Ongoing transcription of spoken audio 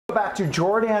back to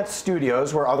Jordance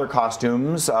Studios, where other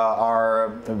costumes are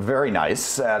very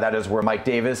nice. That is where Mike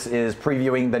Davis is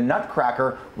previewing the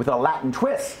Nutcracker with a Latin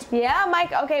twist. Yeah,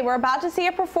 Mike, okay, we're about to see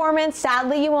a performance.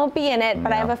 Sadly, you won't be in it,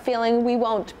 but I have a feeling we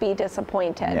won't be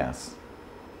disappointed. Yes.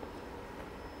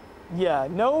 Yeah,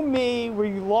 no me,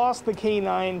 we lost the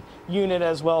K9 unit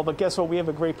as well, but guess what? We have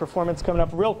a great performance coming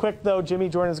up. Real quick, though, Jimmy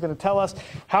Jordan is going to tell us,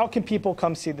 how can people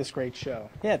come see this great show?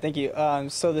 Yeah, thank you.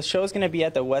 So the show is going to be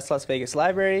at the West Las Vegas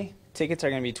Library. Tickets are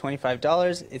going to be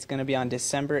 $25. It's going to be on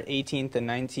December 18th and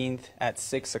 19th at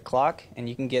 6 o'clock, and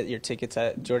you can get your tickets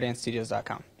at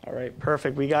jordancestudios.com. All right,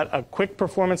 perfect. We got a quick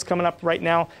performance coming up right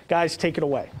now. Guys, take it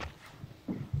away.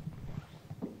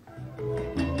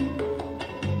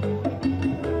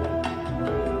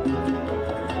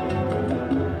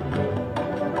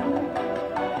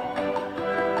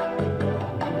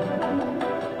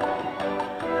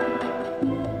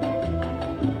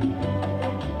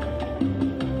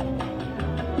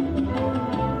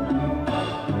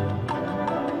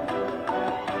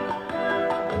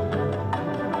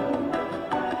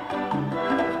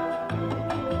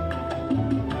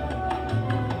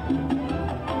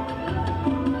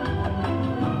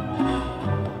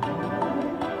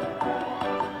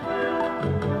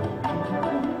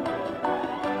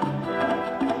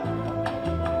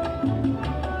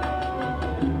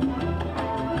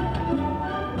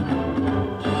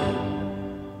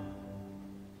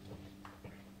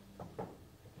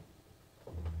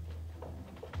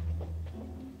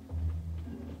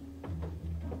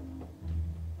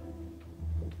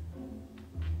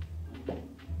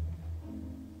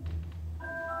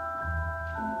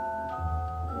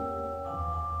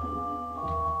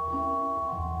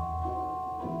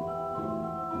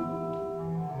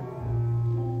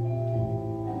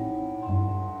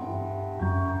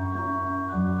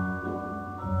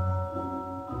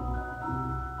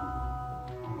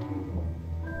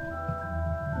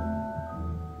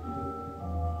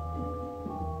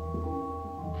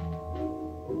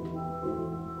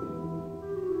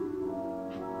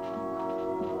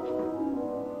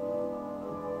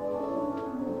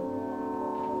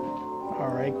 All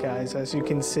right, guys, as you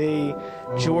can see,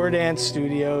 Jordance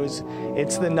Studios,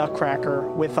 it's the Nutcracker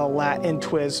with a Latin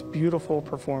twist. Beautiful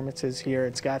performances here.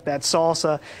 It's got that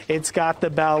salsa. It's got the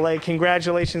ballet.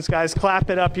 Congratulations, guys. Clap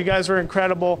it up. You guys were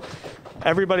incredible.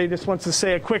 Everybody just wants to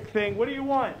say a quick thing. What do you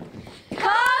want?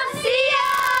 Come see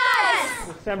us!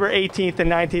 December 18th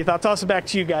and 19th. I'll toss it back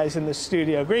to you guys in the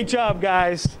studio. Great job,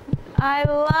 guys. I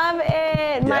love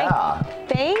it. Mike, Yeah.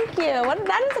 thank you.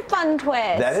 That is a fun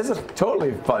twist. That is a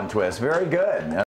totally fun twist. Very good.